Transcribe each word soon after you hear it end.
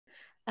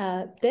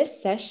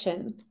this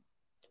session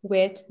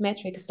with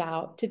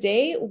MetricsDAO.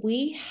 Today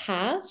we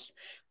have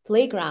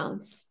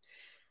Playgrounds.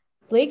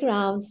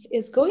 Playgrounds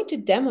is going to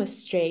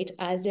demonstrate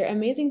as their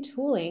amazing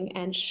tooling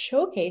and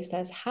showcase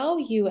us how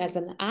you as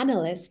an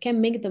analyst can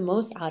make the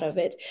most out of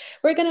it.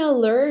 We're going to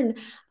learn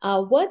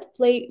what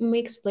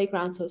makes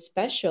Playground so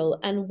special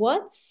and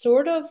what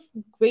sort of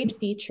great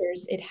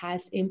features it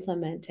has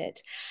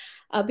implemented.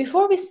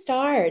 Before we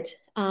start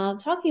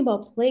talking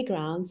about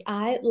Playgrounds,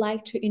 I'd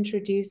like to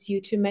introduce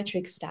you to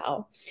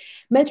MetricsDAO.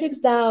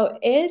 MetricsDAO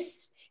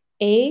is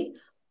a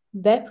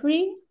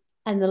Web3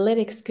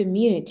 analytics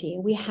community.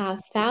 We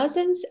have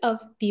thousands of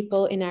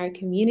people in our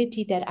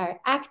community that are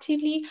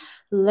actively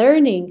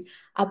learning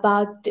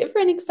about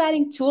different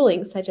exciting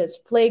tooling such as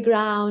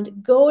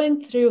Playground,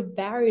 going through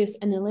various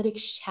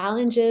analytics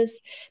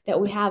challenges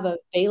that we have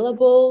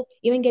available,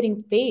 even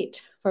getting paid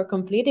for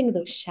completing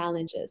those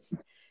challenges,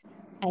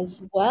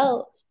 as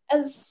well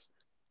as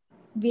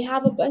we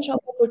have a bunch of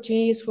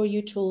opportunities for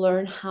you to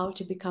learn how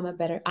to become a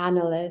better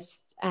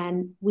analyst.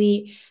 And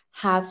we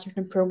have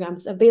certain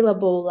programs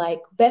available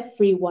like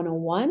Web3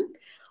 101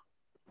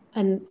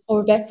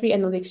 or Web3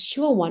 Analytics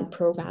 201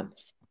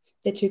 programs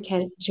that you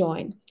can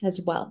join as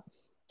well.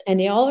 And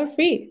they all are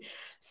free.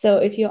 So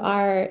if you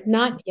are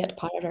not yet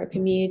part of our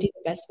community,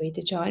 the best way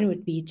to join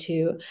would be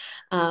to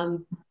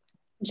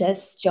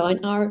just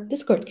join our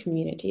Discord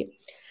community.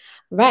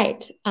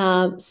 Right.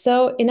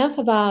 So enough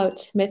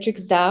about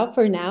MetricsDAO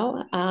for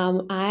now.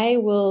 I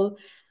will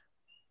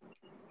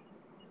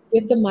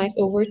give the mic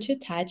over to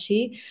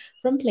Tachi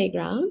from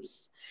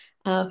Playgrounds,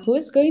 who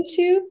is going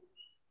to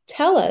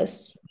tell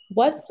us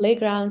what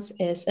Playgrounds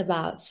is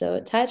about.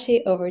 So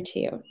Tachi, over to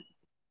you.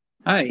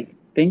 Hi,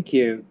 thank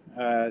you.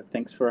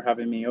 Thanks for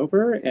having me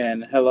over,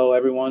 and hello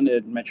everyone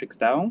at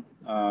MetricsDAO.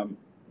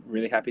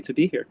 Really happy to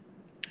be here.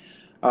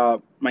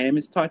 My name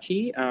is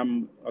Tachi.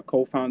 I'm a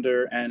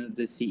co-founder and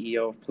the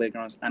CEO of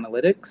Playgrounds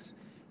Analytics.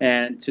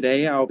 And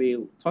today I'll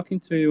be talking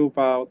to you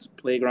about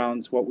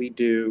Playgrounds, what we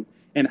do,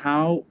 and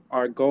how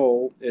our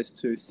goal is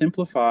to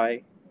simplify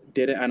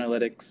data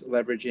analytics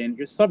leveraging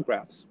your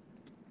subgraphs.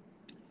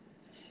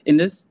 In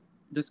this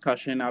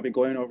discussion, I'll be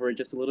going over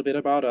just a little bit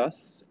about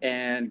us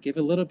and give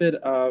a little bit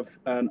of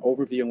an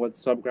overview on what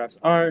subgraphs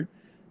are,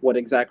 what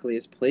exactly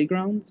is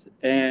Playgrounds,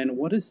 and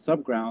what is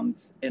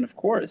Subgrounds. And of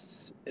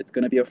course, it's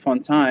going to be a fun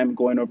time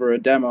going over a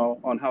demo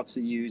on how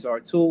to use our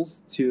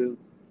tools to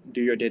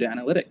do your data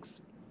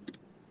analytics.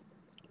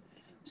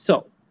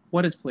 So,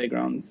 what is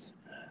Playgrounds?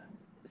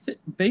 So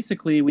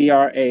basically, we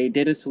are a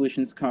data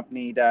solutions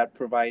company that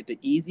provide the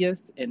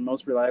easiest and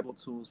most reliable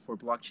tools for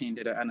blockchain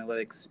data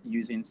analytics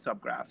using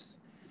subgraphs.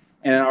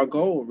 And our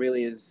goal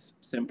really is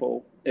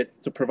simple. It's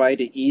to provide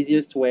the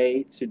easiest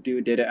way to do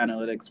data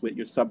analytics with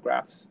your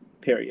subgraphs,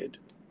 period.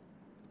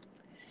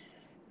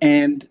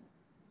 And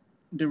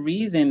the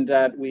reason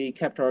that we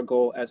kept our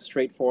goal as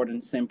straightforward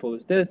and simple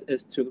as this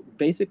is to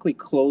basically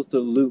close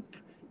the loop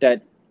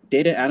that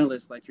data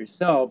analysts like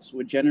yourselves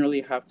would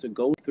generally have to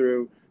go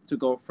through to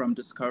go from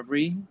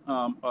discovery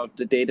of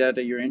the data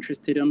that you're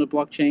interested in on the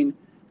blockchain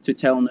to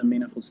telling a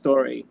meaningful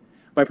story.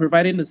 By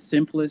providing the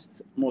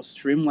simplest, most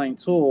streamlined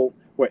tool,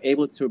 we're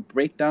able to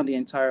break down the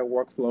entire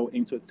workflow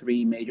into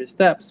 3 major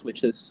steps,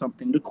 which is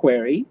something to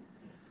query,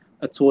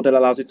 a tool that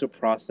allows you to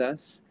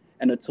process,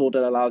 and a tool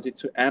that allows you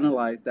to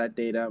analyze that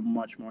data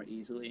much more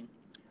easily,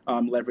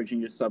 leveraging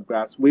your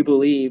subgraphs. We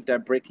believe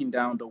that breaking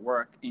down the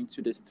work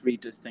into these 3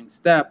 distinct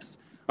steps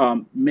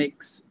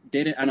makes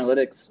data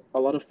analytics a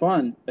lot of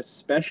fun,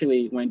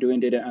 especially when doing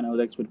data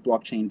analytics with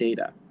blockchain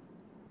data.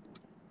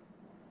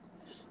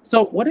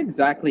 So what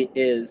exactly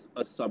is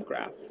a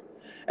subgraph?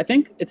 I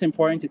think it's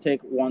important to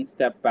take one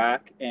step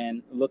back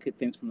and look at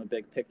things from the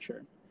big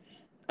picture.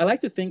 I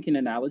like to think in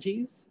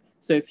analogies.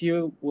 So if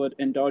you would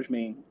indulge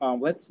me,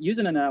 let's use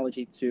an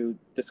analogy to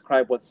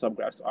describe what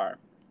subgraphs are.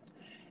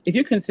 If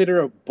you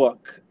consider a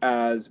book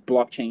as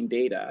blockchain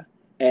data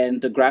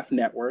and the graph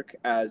network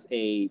as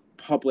a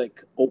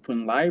public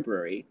open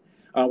library,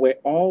 where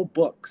all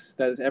books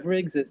that has ever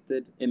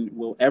existed and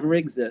will ever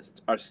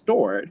exist are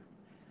stored,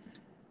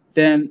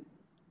 then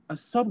a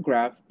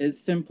subgraph is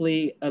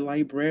simply a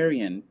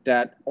librarian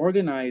that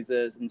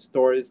organizes and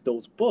stores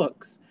those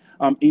books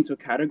into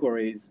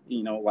categories,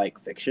 like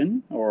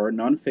fiction or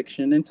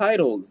nonfiction, and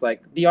titles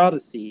like The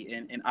Odyssey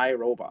and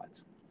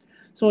iRobot.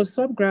 So a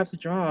subgraph's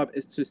job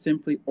is to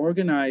simply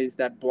organize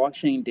that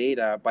blockchain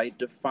data by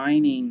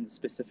defining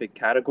specific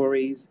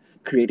categories,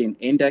 creating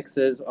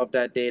indexes of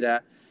that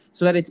data,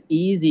 so that it's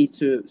easy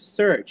to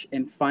search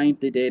and find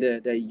the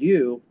data that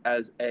you,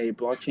 as a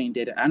blockchain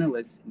data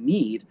analyst,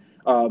 need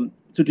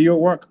to do your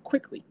work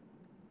quickly.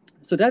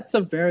 So that's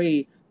a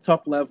very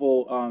top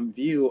level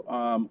view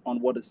on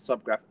what a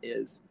subgraph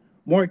is.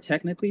 More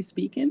technically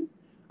speaking,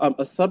 a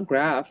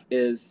subgraph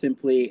is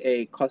simply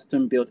a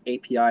custom built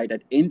API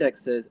that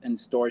indexes and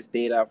stores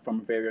data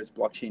from various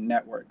blockchain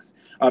networks.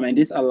 And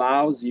this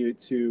allows you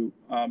to,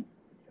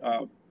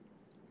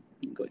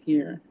 go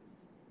here.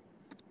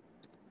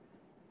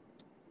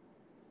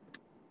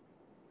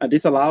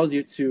 This allows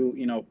you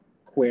to,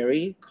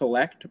 query,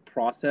 collect,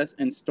 process,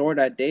 and store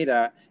that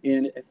data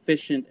in an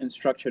efficient and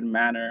structured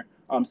manner.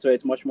 So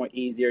it's much more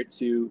easier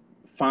to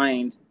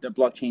find the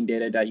blockchain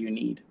data that you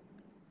need.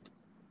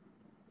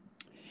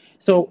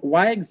 So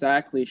why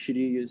exactly should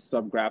you use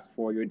Subgraphs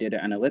for your data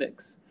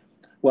analytics?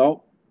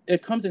 Well,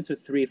 it comes into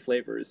three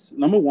flavors.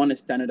 Number one is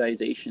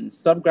standardization.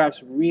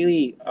 Subgraphs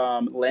really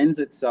lends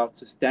itself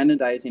to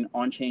standardizing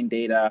on-chain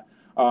data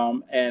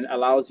and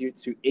allows you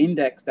to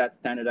index that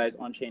standardized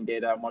on-chain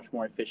data much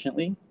more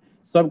efficiently.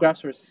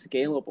 Subgraphs are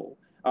scalable.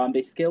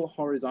 They scale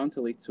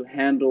horizontally to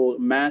handle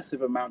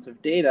massive amounts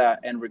of data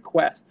and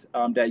requests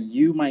that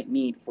you might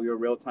need for your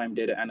real-time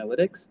data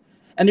analytics.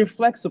 And they're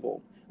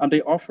flexible.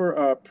 They offer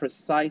a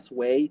precise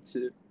way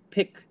to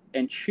pick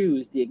and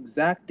choose the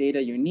exact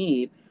data you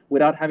need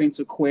without having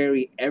to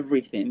query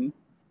everything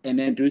and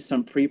then do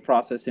some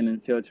pre-processing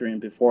and filtering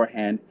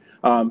beforehand.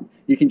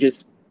 You can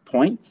just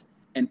point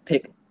and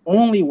pick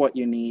only what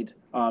you need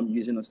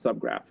using a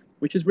subgraph,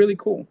 which is really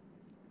cool.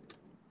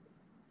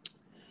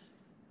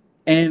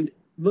 And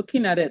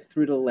looking at it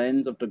through the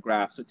lens of the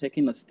graph, so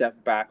taking a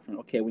step back from,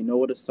 okay, we know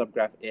what a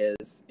subgraph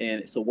is,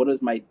 and so what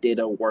does my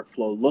data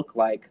workflow look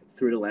like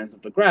through the lens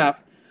of the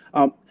graph?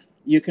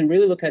 You can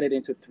really look at it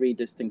into three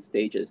distinct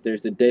stages. There's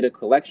the data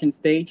collection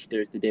stage,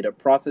 there's the data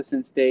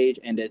processing stage,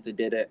 and there's the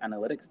data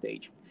analytics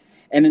stage.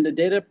 And in the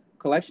data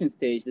collection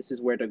stage, this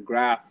is where the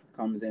graph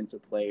comes into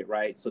play,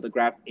 right? So the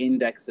graph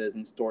indexes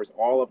and stores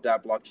all of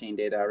that blockchain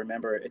data.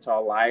 Remember, it's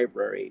our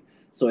library.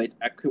 So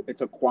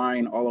it's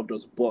acquiring all of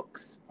those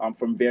books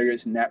from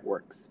various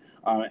networks.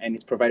 And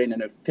it's providing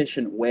an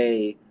efficient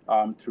way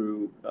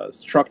through a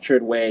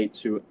structured way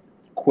to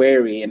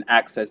query and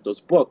access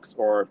those books,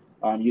 or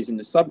using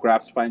the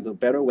subgraphs finds a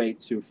better way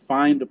to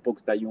find the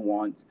books that you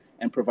want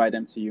and provide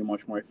them to you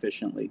much more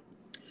efficiently.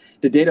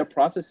 The data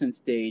processing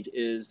stage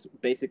is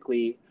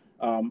basically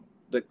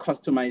the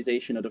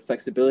customization or the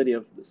flexibility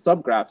of the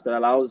subgraphs that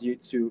allows you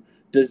to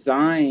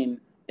design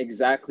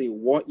exactly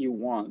what you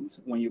want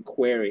when you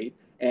query.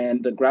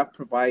 And the graph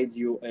provides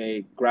you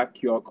a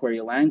GraphQL query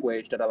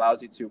language that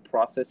allows you to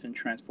process and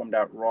transform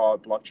that raw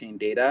blockchain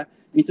data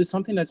into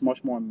something that's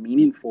much more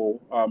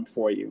meaningful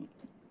for you.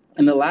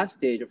 And the last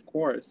stage, of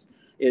course,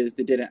 is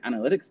the data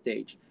analytics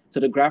stage. So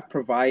the graph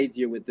provides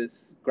you with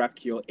this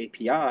GraphQL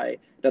API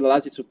that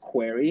allows you to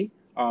query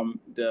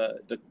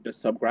the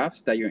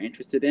subgraphs that you're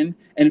interested in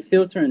and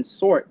filter and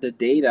sort the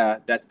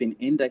data that's been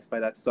indexed by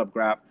that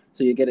subgraph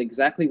so you get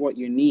exactly what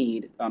you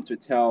need to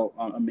tell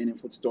a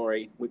meaningful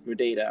story with your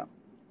data.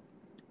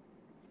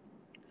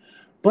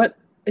 But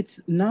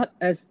it's not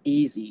as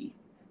easy.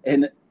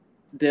 And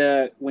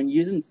when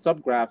using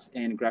subgraphs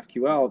in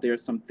GraphQL, there are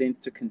some things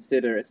to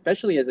consider,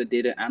 especially as a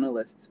data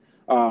analyst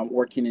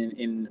working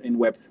in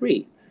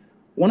Web3.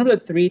 One of the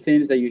three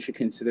things that you should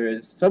consider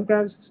is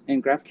subgraphs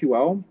in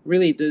GraphQL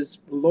really does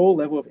low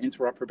level of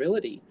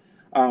interoperability.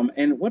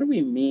 And what do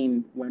we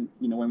mean when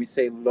we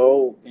say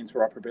low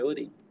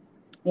interoperability?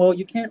 Well,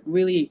 you can't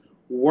really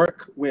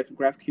work with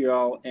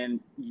GraphQL and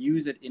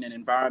use it in an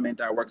environment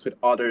that works with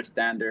other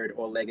standard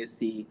or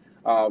legacy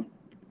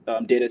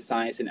data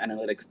science and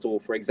analytics tool,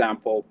 for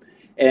example.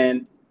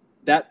 And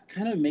that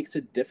kind of makes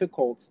it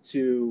difficult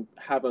to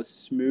have a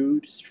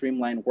smooth,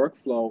 streamlined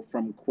workflow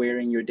from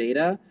querying your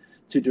data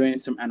to doing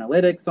some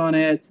analytics on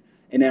it,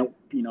 and then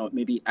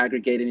maybe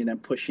aggregating it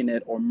and pushing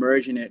it or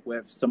merging it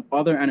with some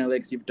other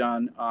analytics you've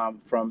done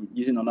from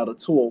using another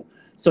tool.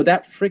 So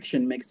that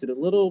friction makes it a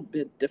little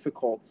bit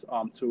difficult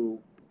to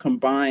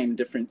combine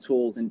different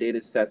tools and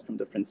data sets from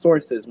different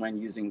sources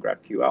when using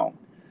GraphQL.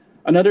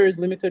 Another is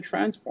limited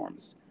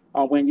transforms.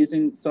 When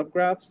using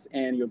subgraphs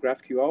and your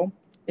GraphQL,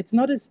 it's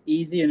not as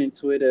easy and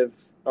intuitive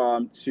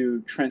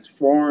to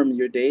transform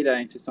your data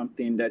into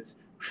something that's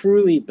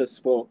truly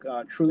bespoke,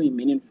 truly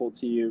meaningful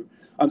to you.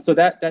 So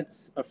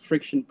that's a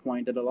friction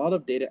point that a lot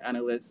of data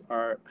analysts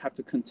have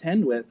to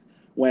contend with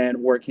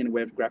when working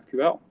with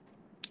GraphQL.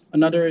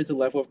 Another is the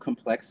level of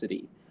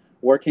complexity.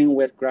 Working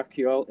with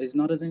GraphQL is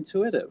not as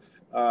intuitive.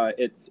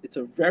 It's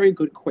a very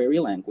good query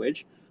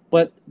language,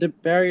 but the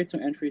barrier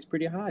to entry is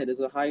pretty high. There's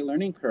a high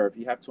learning curve.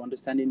 You have to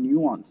understand the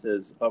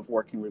nuances of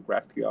working with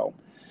GraphQL,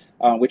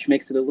 which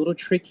makes it a little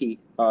tricky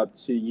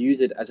to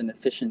use it as an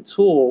efficient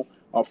tool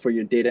for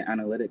your data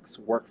analytics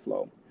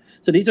workflow.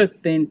 So these are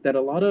things that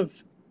a lot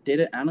of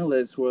data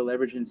analysts who are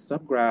leveraging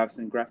subgraphs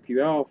and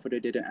GraphQL for their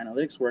data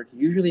analytics work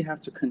usually have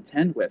to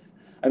contend with.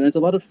 And there's a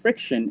lot of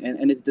friction,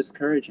 and it's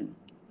discouraging.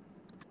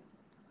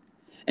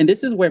 And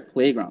this is where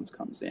Playgrounds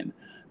comes in.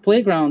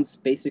 Playgrounds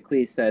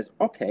basically says,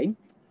 okay,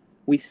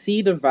 we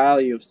see the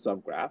value of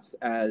subgraphs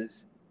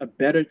as a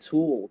better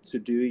tool to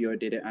do your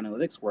data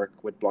analytics work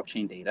with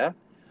blockchain data.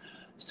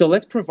 So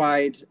let's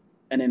provide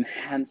an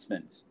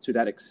enhancement to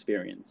that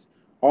experience,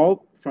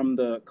 all from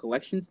the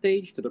collection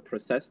stage to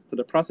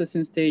the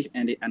processing stage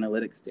and the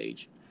analytics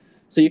stage.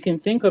 So you can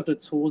think of the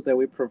tools that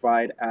we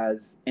provide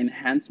as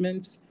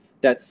enhancements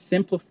that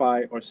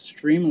simplify or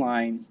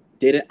streamlines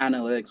data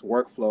analytics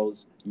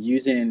workflows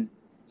using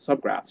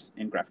subgraphs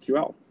in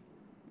GraphQL.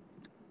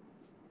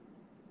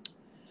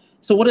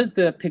 So what does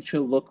the picture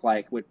look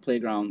like with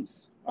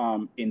Playgrounds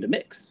in the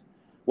mix?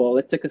 Well,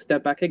 let's take a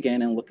step back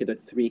again and look at the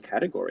three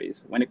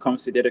categories. When it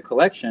comes to data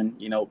collection,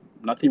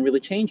 nothing really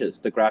changes.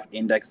 The graph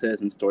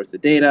indexes and stores the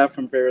data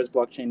from various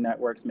blockchain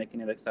networks,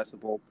 making it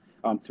accessible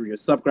through your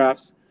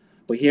subgraphs.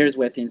 But here's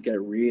where things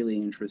get really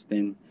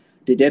interesting.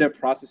 The data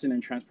processing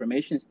and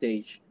transformation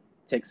stage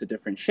takes a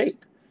different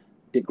shape.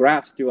 The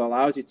graph still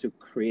allows you to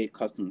create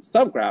custom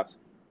subgraphs,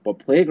 but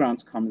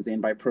Playgrounds comes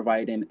in by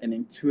providing an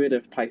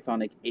intuitive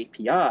Pythonic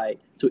API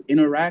to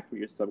interact with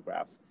your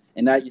subgraphs.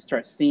 And that you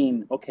start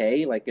seeing,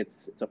 okay, like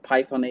it's a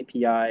Python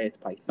API, it's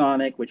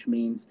Pythonic, which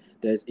means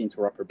there's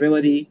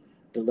interoperability.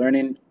 The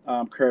learning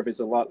curve is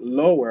a lot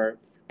lower,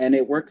 and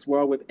it works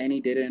well with any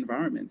data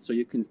environment. So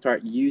you can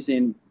start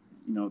using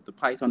the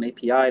Python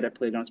API that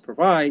Playgrounds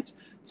provides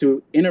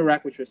to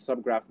interact with your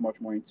subgraph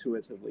much more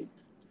intuitively.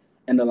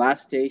 And the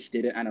last stage,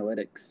 data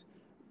analytics.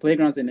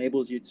 Playgrounds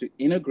enables you to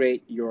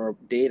integrate your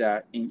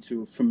data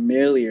into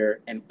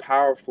familiar and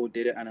powerful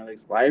data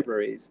analytics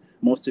libraries.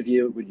 Most of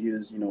you would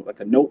use, like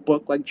a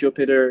notebook like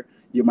Jupyter.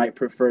 You might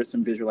prefer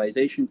some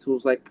visualization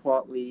tools like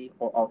Plotly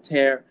or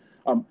Altair.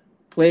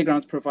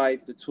 Playgrounds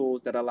provides the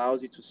tools that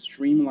allows you to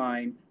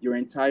streamline your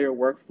entire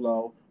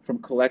workflow from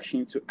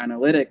collection to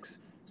analytics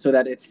so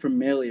that it's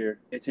familiar,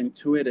 it's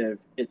intuitive,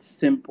 it's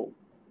simple.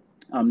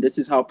 This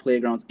is how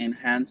Playgrounds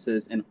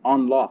enhances and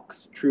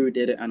unlocks true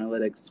data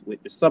analytics with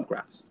your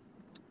subgraphs.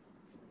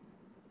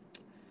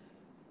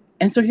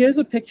 And so here's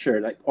a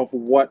picture of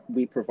what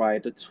we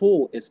provide. The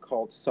tool is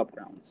called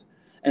Subgrounds.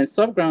 And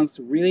Subgrounds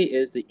really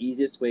is the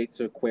easiest way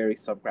to query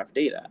subgraph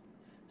data.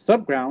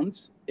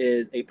 Subgrounds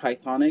is a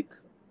Pythonic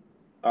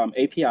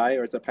API,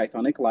 or it's a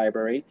Pythonic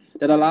library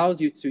that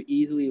allows you to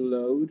easily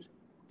load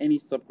any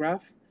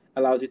subgraph,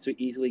 allows you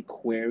to easily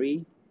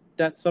query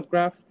that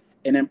subgraph,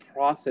 and then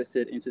process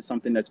it into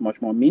something that's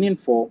much more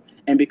meaningful.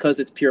 And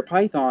because it's pure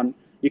Python,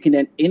 you can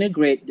then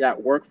integrate that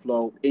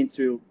workflow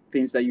into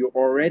things that you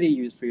already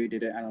use for your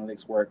data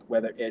analytics work,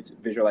 whether it's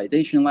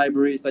visualization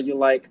libraries that you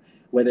like,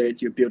 whether it's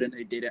you're building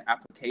a data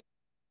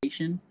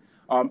application,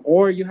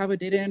 or you have a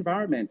data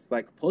environment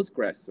like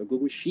Postgres or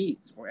Google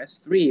Sheets or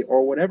S3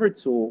 or whatever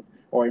tool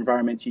or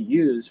environment you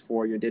use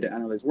for your data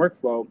analytics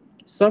workflow.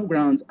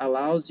 Subgrounds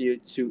allows you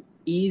to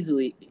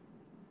easily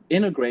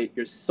integrate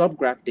your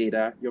subgraph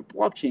data, your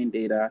blockchain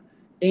data,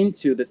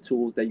 into the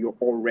tools that you're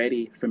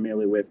already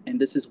familiar with. And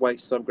this is why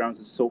Subgrounds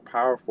is so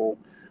powerful,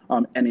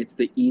 and it's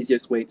the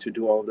easiest way to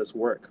do all of this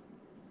work.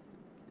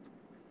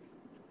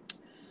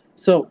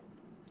 So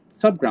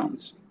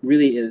Subgrounds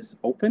really is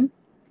open,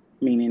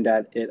 meaning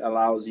that it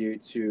allows you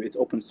to, it's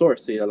open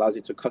source, so it allows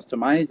you to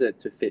customize it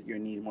to fit your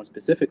need more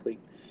specifically.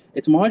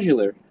 It's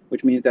modular,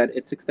 which means that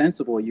it's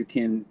extensible. You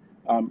can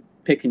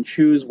pick and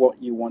choose what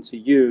you want to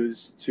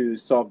use to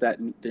solve that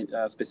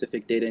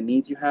specific data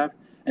needs you have.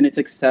 And it's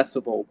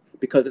accessible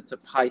because it's a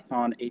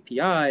Python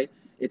API.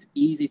 It's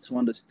easy to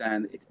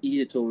understand. It's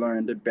easy to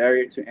learn. The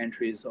barrier to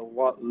entry is a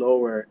lot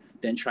lower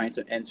than trying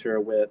to enter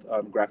with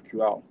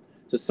GraphQL.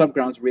 So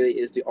Subgrounds really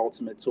is the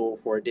ultimate tool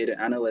for data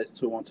analysts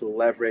who want to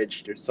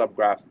leverage their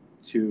subgraphs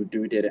to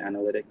do data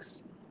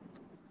analytics.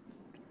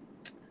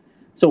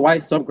 So why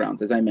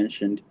Subgrounds? As I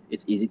mentioned,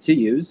 it's easy to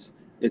use.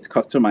 It's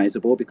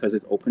customizable because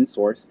it's open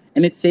source,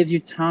 and it saves you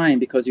time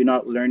because you're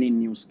not learning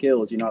new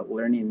skills, you're not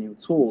learning new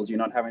tools, you're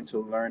not having to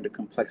learn the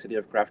complexity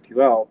of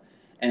GraphQL.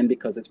 And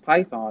because it's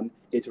Python,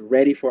 it's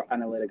ready for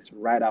analytics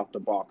right out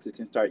the box. You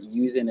can start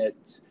using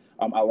it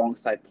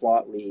alongside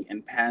Plotly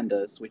and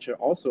Pandas, which are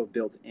also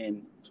built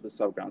into the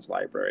Subgrounds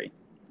library.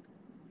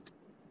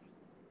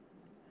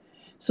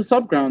 So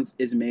Subgrounds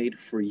is made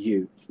for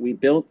you. We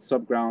built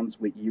Subgrounds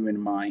with you in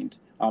mind.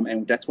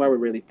 And that's why we're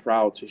really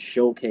proud to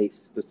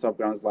showcase the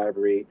Subgrounds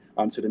library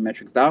to the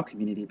MetricsDAO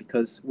community,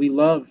 because we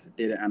love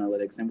data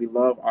analytics and we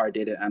love our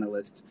data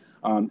analysts,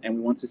 and we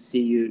want to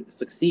see you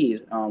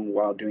succeed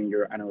while doing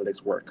your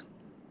analytics work.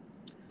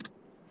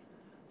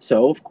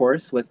 So, of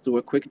course, let's do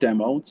a quick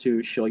demo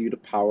to show you the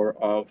power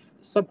of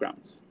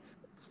Subgrounds.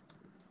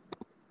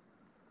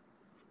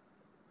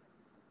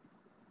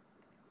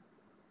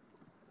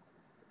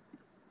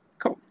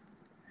 Cool.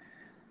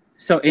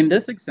 So in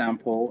this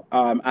example,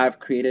 I've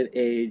created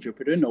a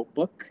Jupyter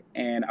notebook,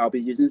 and I'll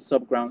be using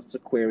Subgrounds to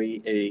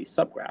query a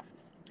subgraph.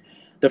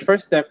 The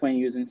first step when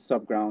using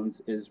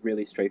Subgrounds is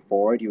really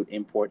straightforward. You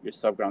import your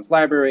Subgrounds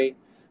library.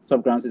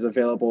 Subgrounds is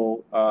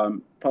available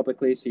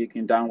publicly, so you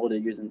can download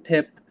it using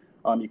pip.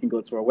 You can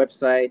go to our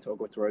website or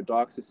go to our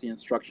docs to see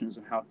instructions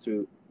on how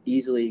to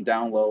easily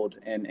download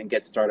and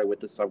get started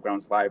with the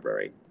Subgrounds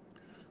library.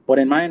 But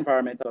in my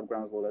environment,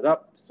 Subgrounds loaded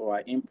up, so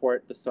I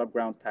import the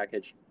Subgrounds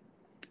package,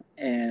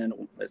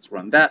 and let's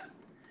run that.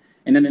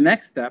 And then the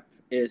next step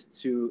is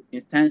to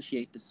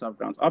instantiate the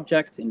Subgrounds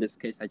object. In this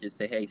case, I just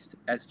say, hey,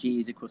 SG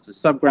is equals to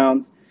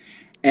Subgrounds.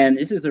 And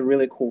this is a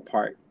really cool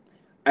part.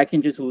 I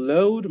can just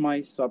load my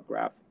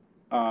subgraph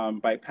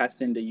by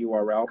passing the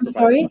URL. I'm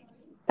sorry,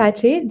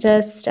 Tachi,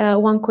 just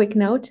one quick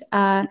note.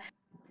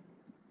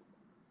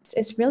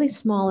 It's really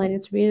small and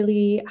it's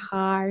really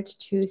hard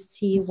to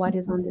see what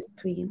is on the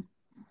screen.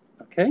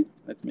 Okay,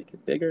 let's make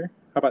it bigger.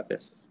 How about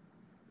this?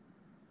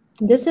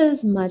 This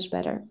is much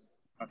better.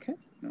 Okay,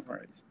 no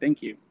worries.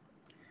 Thank you.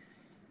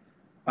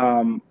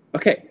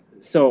 Okay,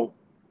 so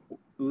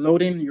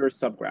loading your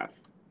subgraph.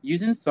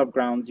 Using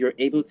Subgrounds, you're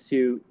able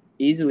to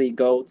easily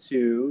go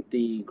to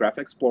the Graph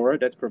Explorer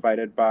that's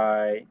provided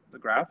by the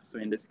graph. So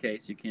in this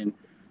case, you can,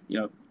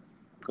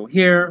 go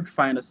here,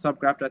 find a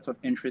subgraph that's of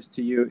interest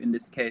to you. In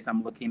this case,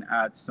 I'm looking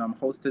at some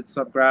hosted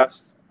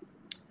subgraphs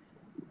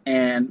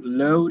and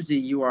load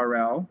the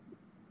URL.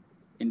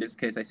 In this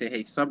case, I say,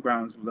 hey,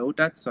 Subgrounds, load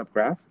that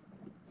subgraph,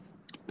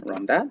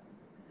 run that.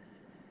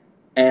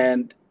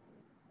 And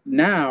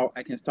now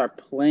I can start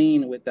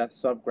playing with that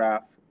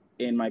subgraph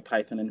in my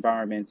Python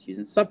environments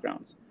using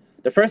Subgrounds.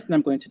 The first thing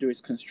I'm going to do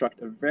is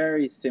construct a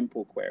very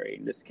simple query.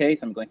 In this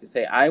case, I'm going to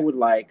say I would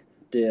like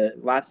the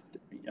last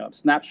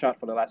snapshot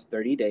for the last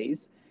 30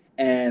 days,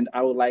 and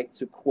I would like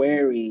to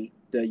query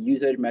the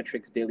user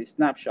metrics daily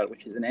snapshot,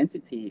 which is an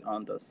entity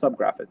on the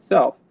subgraph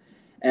itself.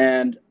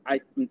 And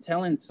I'm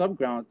telling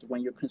Subgrounds,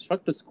 when you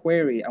construct this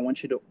query, I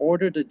want you to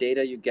order the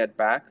data you get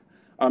back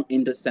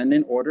in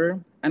descending order,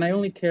 and I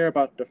only care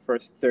about the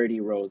first 30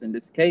 rows. In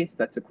this case,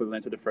 that's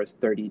equivalent to the first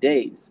 30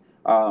 days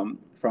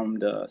from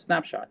the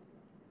snapshot.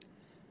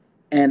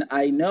 And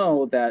I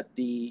know that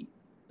the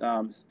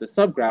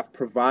subgraph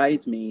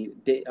provides me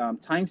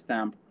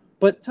timestamp,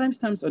 but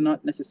timestamps are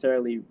not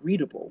necessarily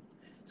readable.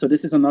 So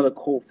this is another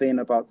cool thing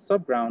about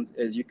Subgrounds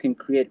is you can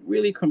create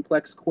really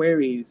complex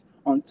queries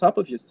on top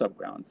of your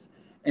Subgrounds.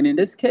 And in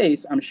this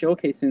case, I'm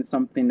showcasing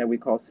something that we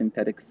call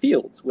synthetic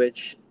fields,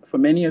 which for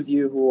many of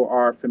you who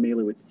are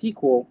familiar with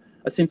SQL,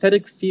 a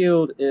synthetic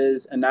field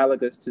is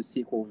analogous to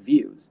SQL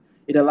views.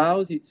 It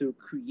allows you to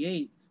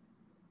create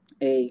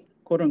a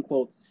quote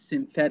unquote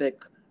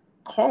synthetic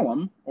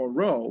column or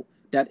row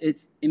that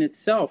it's in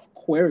itself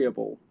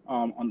queryable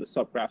on the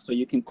subgraph. So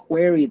you can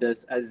query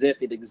this as if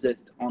it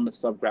exists on the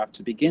subgraph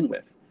to begin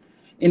with.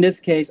 In this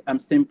case, I'm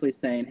simply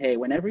saying, hey,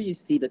 whenever you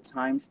see the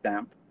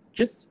timestamp,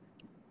 just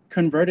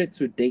convert it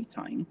to date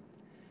time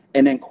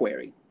and then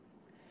query.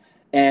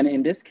 And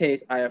in this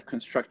case, I have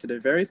constructed a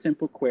very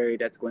simple query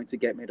that's going to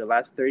get me the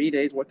last 30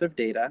 days worth of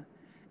data.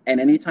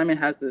 And anytime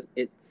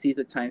it sees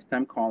a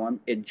timestamp column,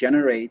 it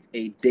generates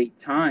a date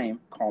time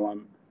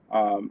column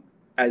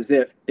as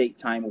if date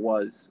time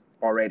was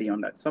already on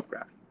that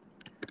subgraph.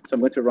 So I'm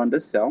going to run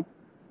this cell.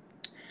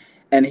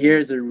 And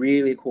here's a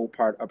really cool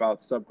part about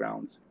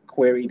Subgrounds,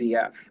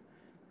 QueryDF.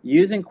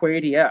 Using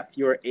QueryDF,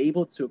 you're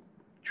able to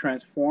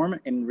transform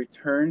and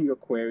return your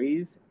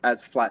queries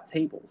as flat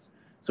tables.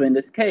 So in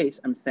this case,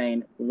 I'm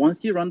saying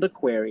once you run the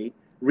query,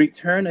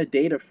 return a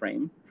data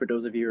frame. For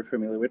those of you who are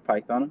familiar with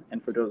Python,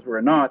 and for those who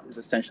are not, is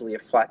essentially a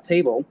flat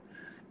table.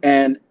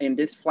 And in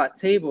this flat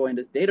table, in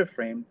this data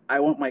frame, I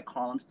want my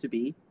columns to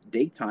be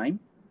date time,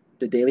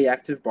 the daily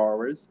active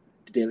borrowers,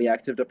 the daily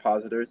active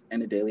depositors,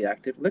 and the daily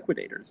active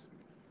liquidators.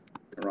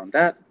 Run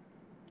that,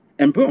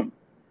 and boom.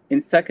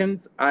 In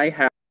seconds, I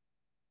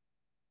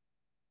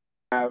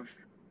have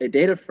a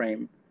data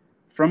frame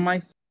from my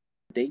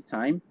date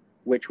time,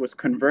 which was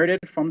converted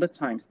from the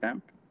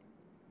timestamp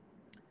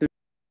to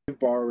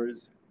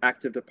borrowers,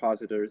 active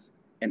depositors,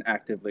 and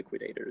active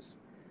liquidators.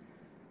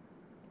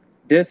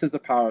 This is the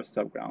power of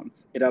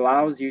Subgrounds. It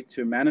allows you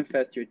to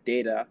manifest your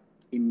data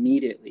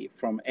immediately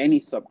from any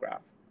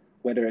subgraph,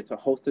 whether it's a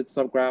hosted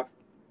subgraph,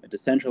 a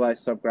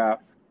decentralized subgraph,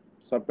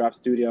 Subgraph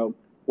Studio,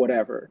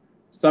 whatever.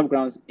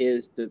 Subgrounds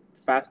is the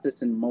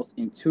fastest and most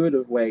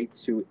intuitive way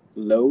to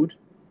load,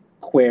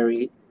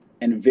 query,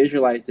 and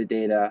visualize the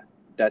data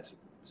that's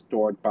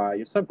stored by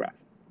your subgraph.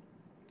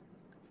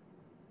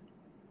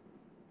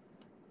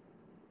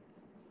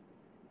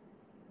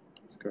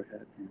 Let's go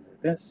ahead and do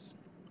this.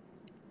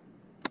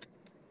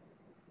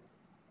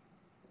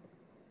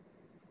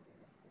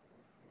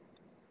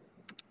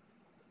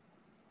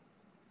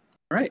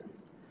 All right.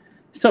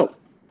 So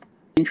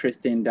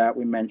interesting that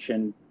we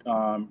mentioned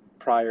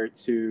prior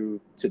to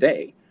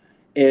today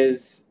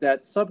is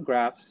that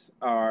subgraphs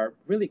are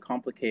really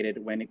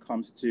complicated when it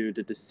comes to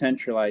the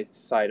decentralized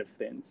side of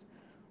things.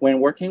 When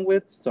working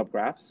with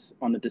subgraphs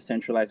on the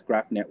decentralized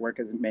graph network,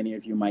 as many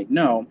of you might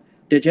know,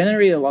 they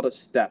generate a lot of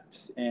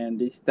steps, and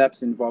these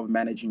steps involve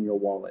managing your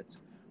wallet.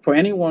 For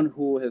anyone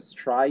who has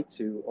tried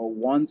to or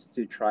wants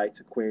to try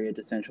to query a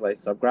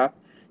decentralized subgraph,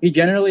 you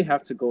generally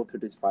have to go through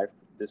these five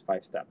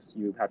steps.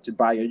 You have to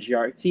buy your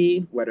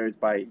GRT, whether it's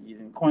by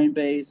using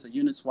Coinbase or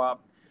Uniswap.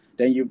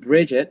 Then you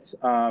bridge it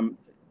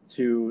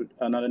to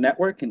another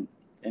network, and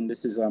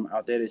this is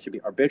outdated. It should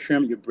be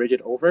Arbitrum. You bridge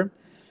it over,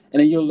 and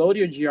then you load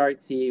your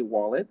GRT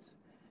wallet,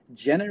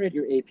 generate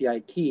your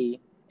API key,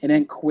 and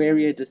then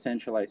query a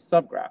decentralized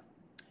subgraph.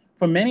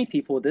 For many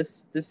people,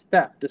 this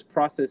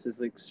process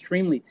is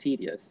extremely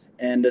tedious,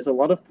 and there's a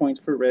lot of points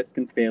for risk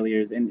and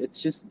failures, and it's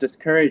just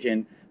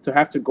discouraging to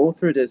have to go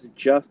through this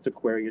just to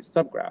query your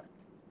subgraph.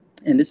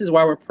 And this is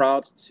why we're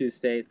proud to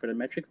say for the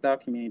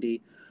MetricsDAO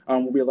community,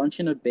 we'll be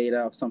launching a beta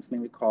of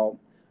something we call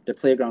the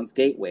Playgrounds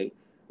Gateway,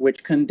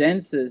 which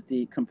condenses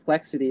the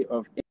complexity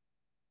of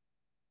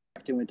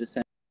interacting with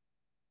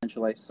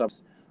decentralized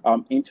subs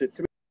into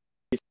 3.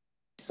 You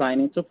sign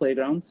into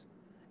Playgrounds,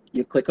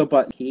 you click a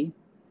button key,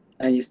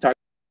 and you start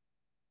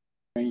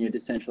your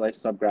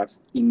decentralized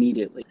subgraphs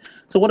immediately.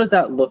 So what does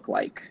that look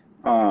like?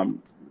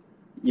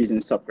 using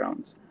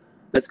Subgrounds.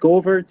 Let's go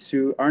over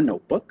to our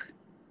notebook.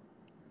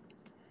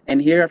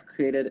 And here I've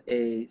created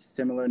a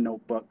similar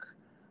notebook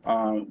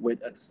with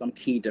some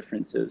key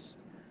differences.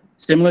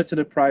 Similar to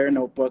the prior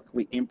notebook,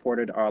 we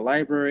imported our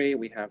library.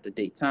 We have the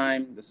date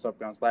time, the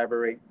Subgrounds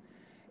library.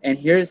 And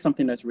here is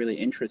something that's really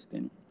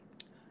interesting.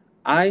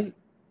 Let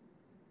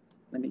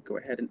me go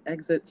ahead and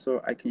exit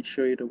so I can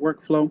show you the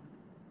workflow.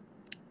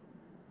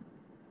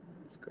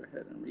 Let's go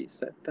ahead and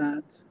reset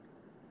that.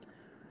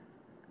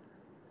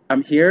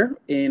 I'm here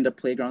in the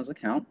Playgrounds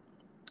account.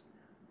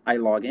 I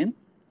log in.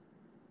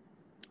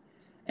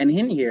 And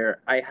in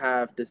here, I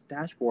have this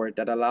dashboard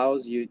that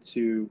allows you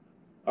to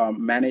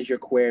manage your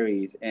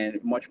queries and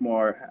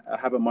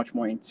have a much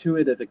more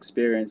intuitive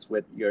experience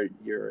with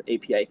your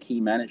API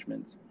key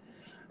management.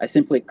 I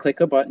simply click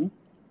a button.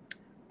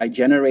 I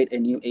generate a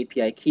new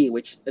API key,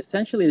 which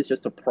essentially is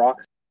just a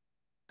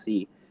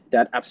proxy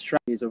that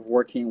abstracts of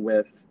working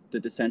with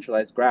the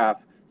decentralized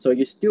graph. So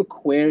you're still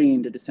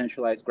querying the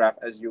decentralized graph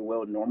as you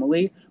will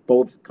normally, but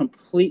we've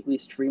completely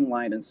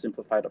streamlined and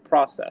simplified the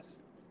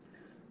process.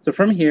 So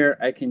from here,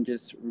 I can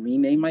just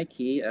rename my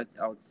key. I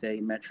would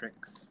say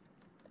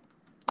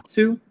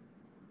metrics2.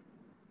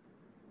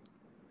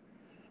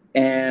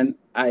 And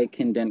I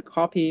can then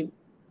copy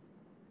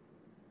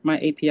my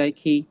API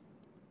key.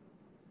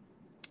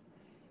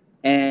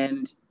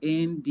 And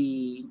in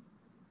the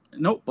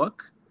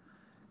notebook,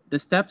 the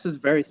steps is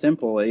very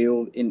simple.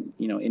 You'll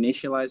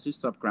initialize your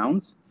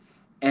subgrounds.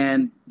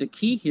 And the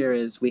key here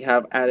is we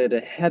have added a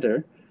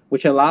header,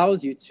 which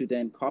allows you to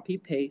then copy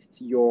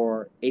paste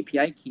your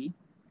API key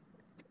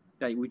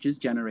that we just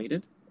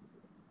generated,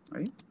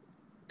 right?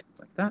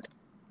 Like that.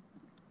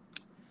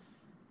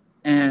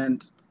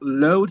 And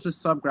load the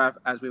subgraph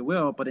as we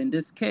will, but in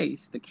this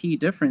case, the key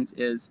difference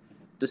is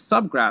the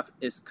subgraph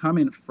is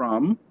coming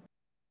from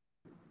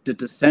the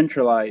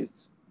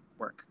decentralized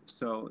work.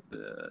 So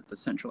the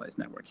decentralized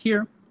network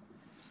here.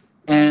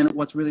 And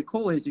what's really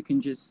cool is you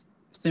can just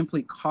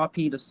simply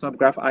copy the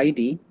subgraph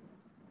ID,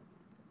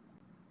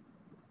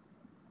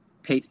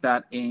 paste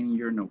that in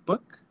your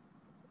notebook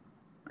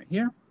right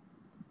here.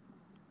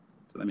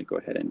 So let me go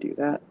ahead and do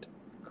that.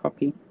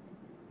 Copy.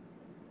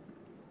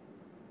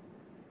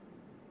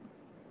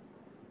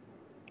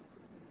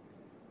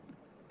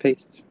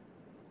 Paste.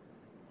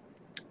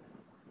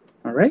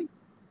 All right.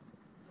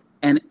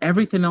 And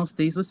everything else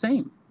stays the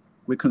same.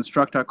 We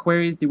construct our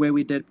queries the way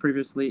we did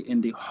previously in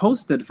the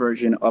hosted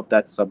version of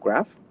that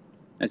subgraph.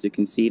 As you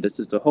can see, this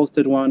is the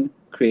hosted one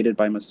created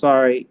by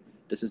Masari.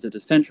 This is the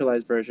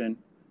decentralized version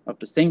of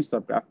the same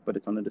subgraph, but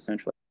it's on the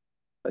decentralized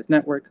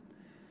network.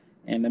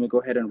 And let me go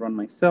ahead and run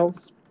my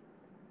cells.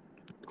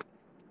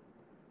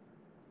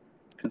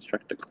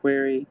 Construct a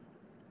query.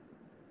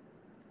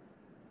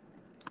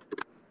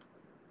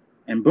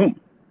 And boom.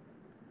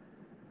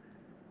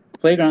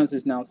 Playgrounds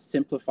is now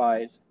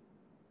simplified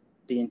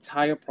the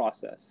entire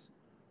process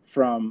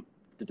from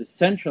the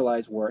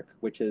decentralized work,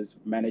 which is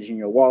managing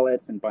your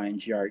wallets and buying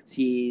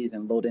GRTs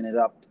and loading it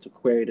up to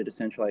query the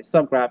decentralized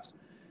subgraphs,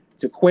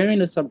 to querying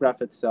the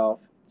subgraph itself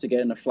to get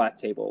in a flat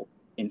table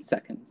in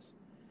seconds.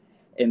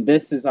 And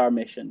this is our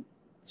mission,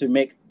 to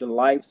make the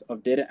lives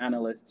of data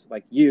analysts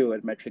like you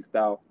at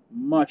MetricsDAO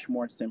much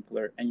more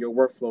simpler and your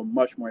workflow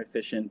much more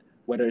efficient,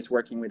 whether it's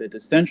working with a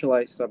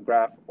decentralized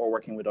subgraph or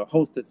working with a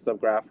hosted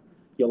subgraph.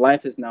 Your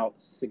life is now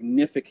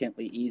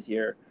significantly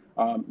easier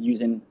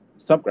using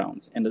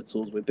Subgrounds and the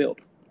tools we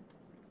build.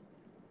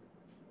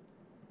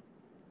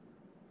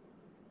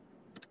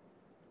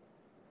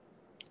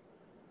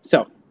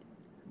 So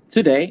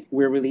today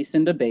we're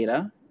releasing the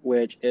beta,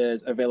 which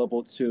is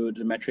available to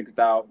the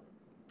MetricsDAO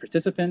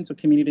participants or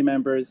community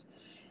members.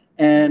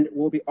 And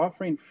we'll be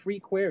offering free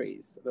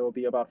queries. There will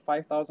be about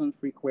 5,000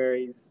 free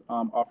queries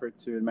offered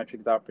to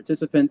MetricsDAO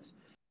participants.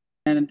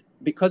 And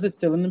because it's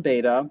still in the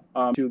beta,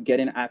 to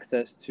getting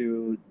access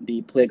to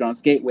the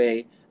Playgrounds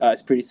Gateway,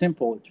 it's pretty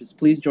simple. Just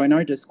please join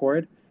our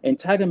Discord and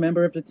tag a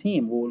member of the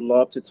team. We would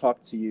love to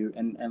talk to you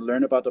and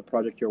learn about the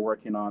project you're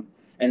working on.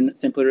 And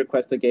simply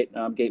request a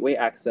gateway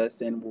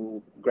access, and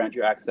we'll grant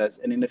you access.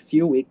 And in a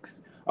few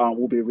weeks,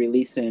 we'll be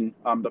releasing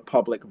the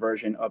public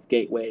version of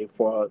Gateway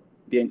for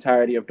the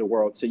entirety of the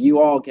world. So you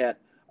all get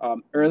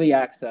early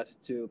access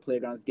to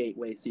Playgrounds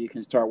Gateway so you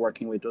can start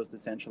working with those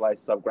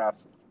decentralized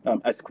subgraphs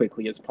as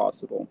quickly as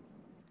possible.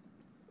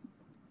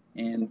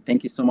 And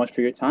thank you so much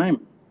for your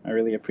time. I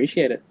really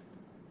appreciate it.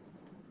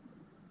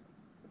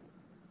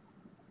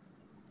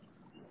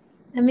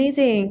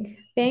 Amazing.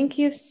 Thank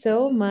you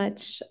so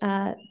much,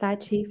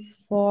 Tachi,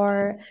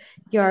 for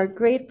your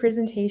great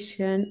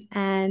presentation.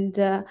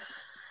 And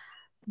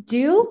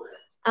do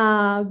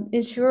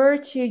ensure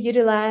to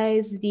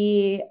utilize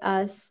the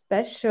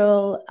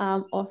special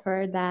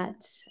offer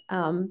that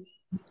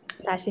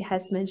Tachi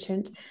has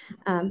mentioned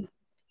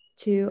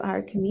to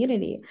our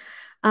community.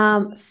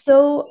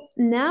 So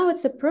now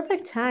it's a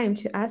perfect time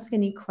to ask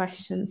any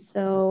questions.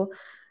 So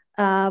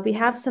we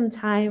have some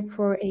time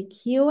for a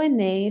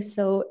Q&A.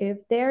 So if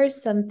there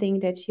is something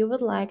that you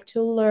would like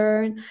to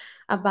learn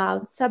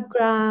about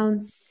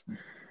Subgrounds,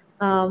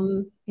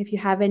 if you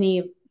have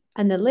any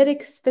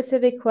analytics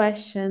specific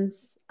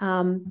questions,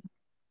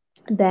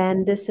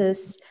 then this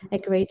is a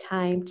great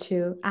time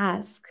to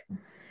ask.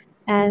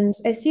 And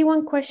I see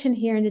one question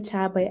here in the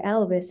chat by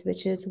Elvis,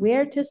 which is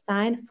where to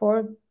sign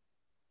for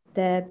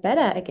the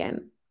beta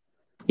again.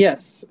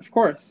 Yes, of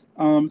course.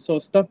 So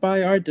stop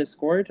by our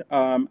Discord.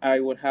 I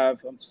would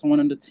have someone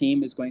on the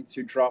team is going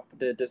to drop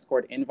the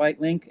Discord invite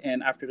link,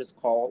 and after this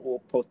call, we'll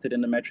post it in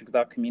the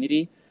MetricsDAO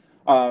community.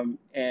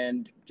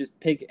 And just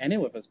pick any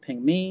of us.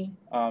 Ping me,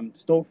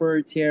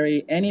 Stouffer,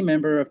 Thierry, any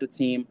member of the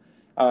team,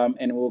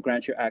 and we'll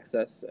grant you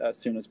access as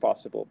soon as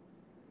possible.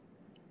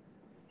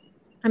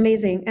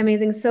 Amazing,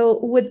 amazing. So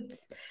would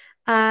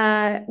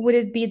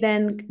it be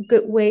then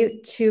good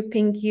way to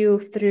ping you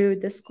through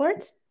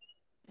Discord?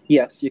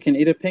 Yes, you can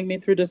either ping me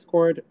through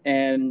Discord,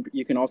 and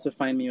you can also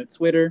find me on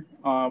Twitter,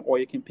 or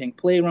you can ping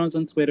Playgrounds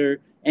on Twitter.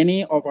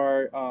 Any of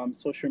our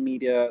social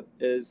media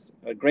is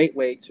a great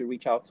way to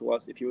reach out to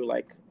us if you would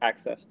like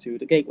access to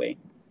the gateway.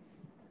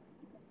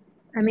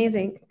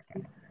 Amazing.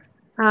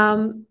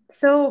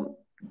 So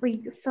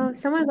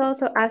someone's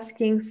also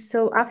asking,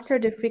 so after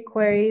the free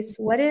queries,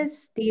 what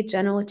is the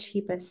general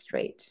cheapest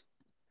rate?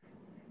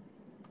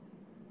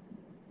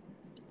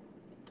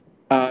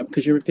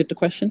 Could you repeat the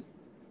question?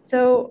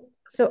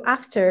 So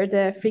after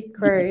the free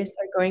queries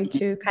are going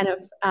to kind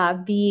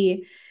of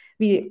be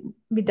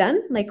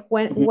done, like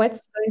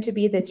what's going to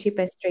be the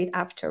cheapest rate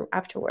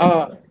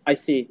afterwards? I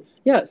see.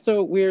 Yeah,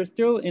 so we're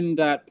still in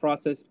that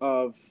process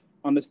of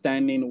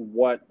understanding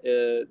what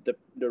the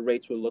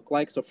rates will look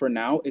like. So for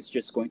now, it's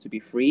just going to be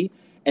free,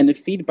 and the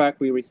feedback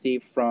we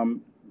receive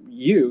from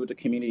you, the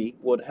community,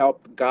 would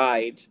help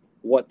guide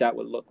what that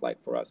would look like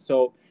for us.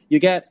 So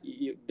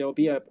there'll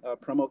be a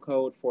promo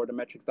code for the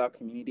MetricsDAO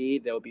community.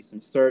 There'll be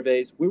some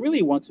surveys. We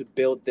really want to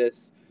build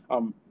this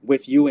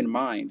with you in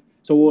mind.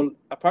 So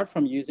apart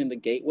from using the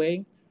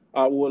gateway,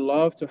 we'll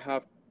love to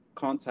have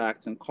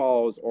contacts and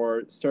calls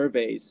or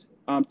surveys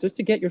just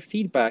to get your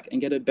feedback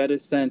and get a better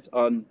sense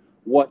on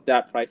what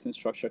that pricing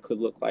structure could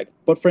look like.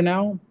 But for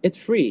now, it's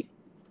free.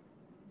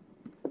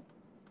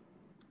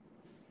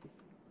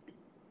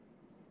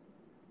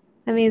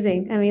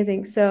 Amazing,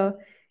 amazing. So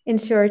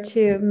ensure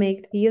to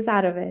make use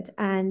out of it.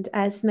 And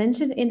as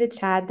mentioned in the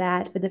chat,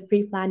 that with the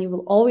free plan, you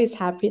will always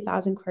have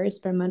 3,000 queries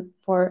per month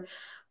for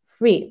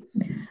free.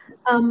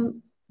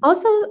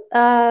 Also,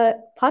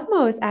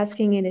 Padma is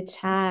asking in the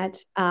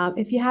chat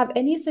if you have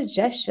any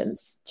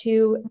suggestions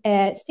to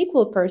a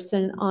SQL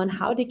person on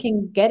how they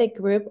can get a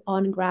grip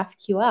on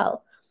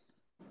GraphQL.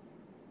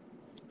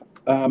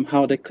 I'm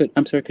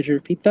sorry, could you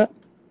repeat that?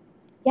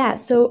 Yeah,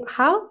 so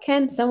how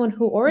can someone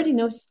who already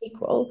knows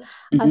SQL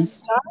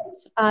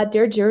start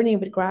their journey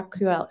with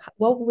GraphQL?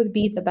 What would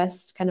be the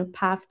best kind of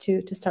path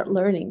to start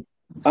learning?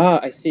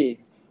 I see.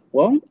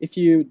 Well, if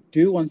you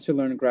do want to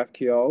learn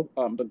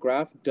GraphQL, the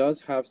Graph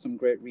does have some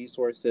great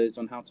resources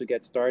on how to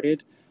get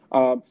started.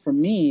 For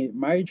me,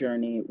 my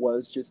journey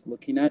was just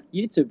looking at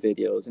YouTube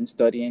videos and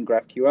studying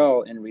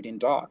GraphQL and reading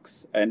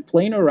docs and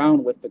playing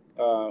around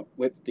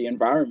with the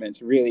environment.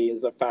 Really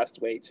is a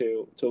fast way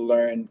to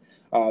learn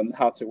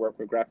how to work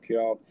with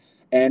GraphQL.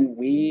 And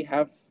we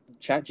have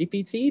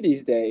ChatGPT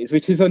these days,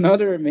 which is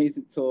another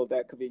amazing tool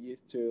that could be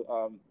used to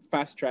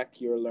fast track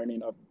your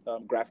learning of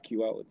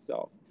GraphQL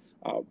itself.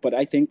 But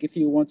I think if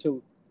you want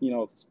to,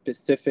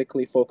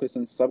 specifically focus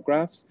on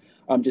subgraphs,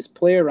 just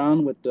play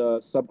around with the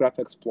Subgraph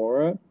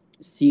Explorer,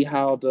 see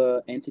how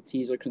the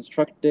entities are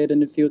constructed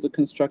and the fields are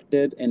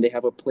constructed, and they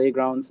have a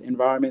playgrounds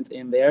environment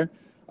in there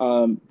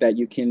that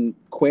you can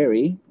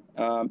query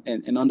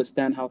and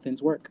understand how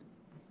things work.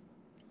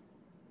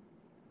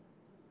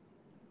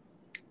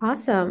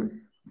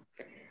 Awesome.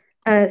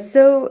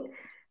 So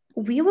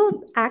we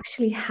will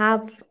actually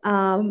have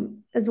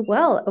as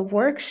well a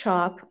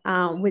workshop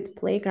with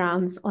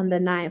Playgrounds on the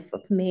 9th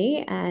of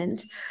May.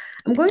 And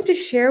I'm going to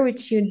share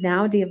with you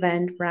now the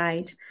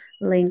Eventbrite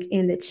link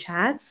in the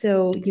chat.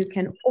 So you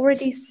can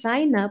already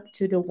sign up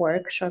to the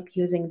workshop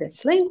using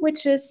this link,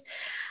 which is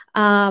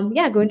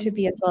going to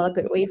be as well a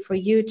good way for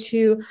you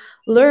to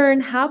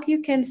learn how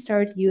you can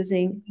start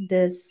using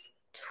this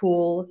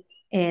tool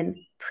in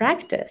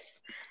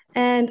practice.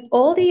 And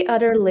all the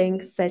other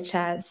links, such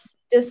as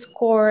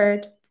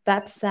Discord,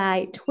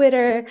 website,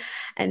 Twitter,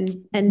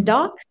 and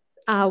docs,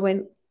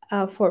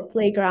 for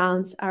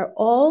Playgrounds, are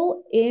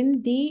all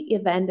in the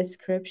event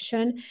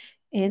description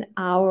in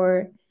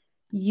our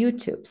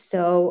YouTube.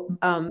 So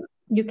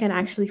you can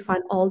actually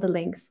find all the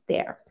links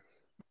there.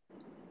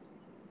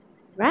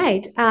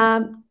 Right.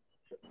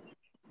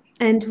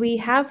 And we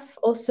have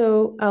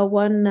also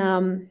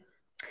one.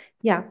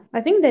 I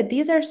think that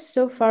these are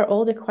so far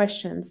all the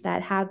questions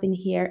that have been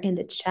here in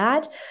the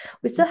chat.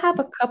 We still have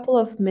a couple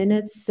of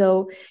minutes,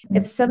 so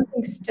if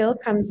something still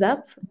comes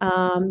up,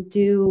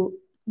 do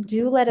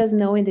let us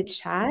know in the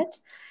chat.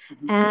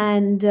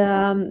 And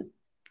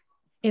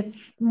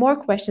if more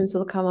questions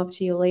will come up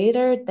to you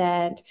later,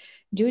 that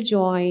do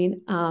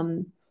join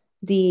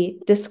the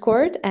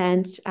Discord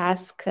and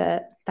ask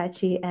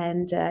Tachi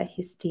and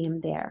his team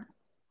there.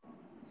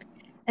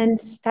 And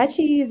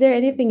Tachi, is there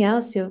anything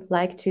else you'd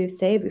like to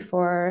say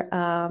before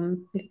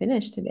we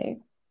finish today?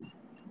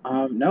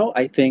 No,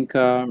 I think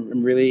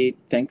I'm really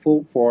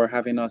thankful for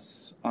having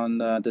us on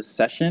this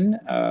session.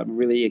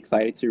 Really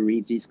excited to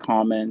read these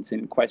comments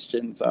and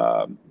questions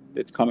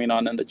that's coming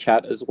on in the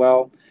chat as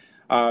well.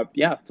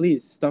 Yeah,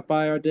 please stop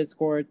by our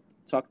Discord,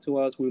 talk to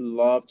us. We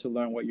love to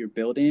learn what you're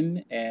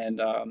building,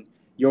 and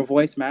your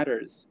voice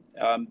matters.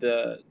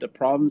 The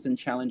problems and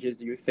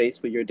challenges you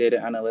face with your data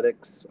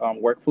analytics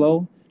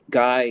workflow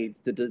guides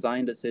the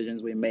design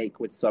decisions we make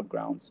with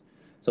Subgrounds.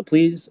 So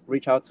please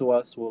reach out to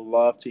us. We'll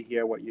love to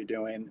hear what you're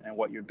doing and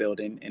what you're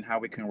building and how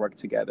we can work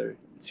together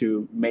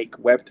to make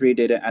Web3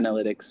 data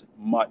analytics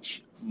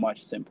much,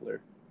 much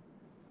simpler.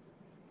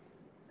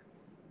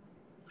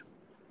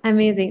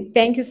 Amazing.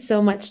 Thank you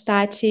so much,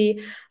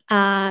 Tachi,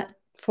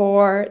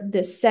 for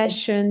this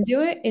session.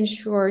 Do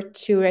ensure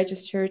to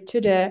register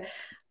to the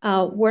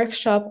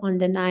workshop on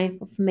the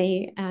 9th of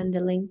May, and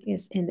the link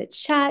is in the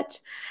chat.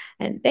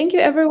 And thank you,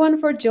 everyone,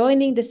 for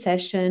joining the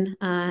session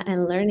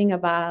and learning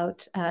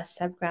about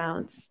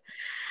Subgrounds.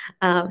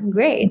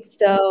 Great.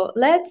 So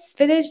let's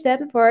finish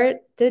then for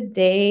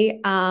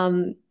today.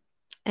 And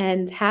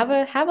have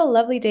a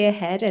lovely day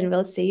ahead, and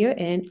we'll see you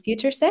in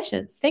future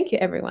sessions. Thank you,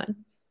 everyone.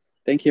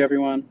 Thank you,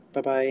 everyone.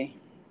 Bye-bye.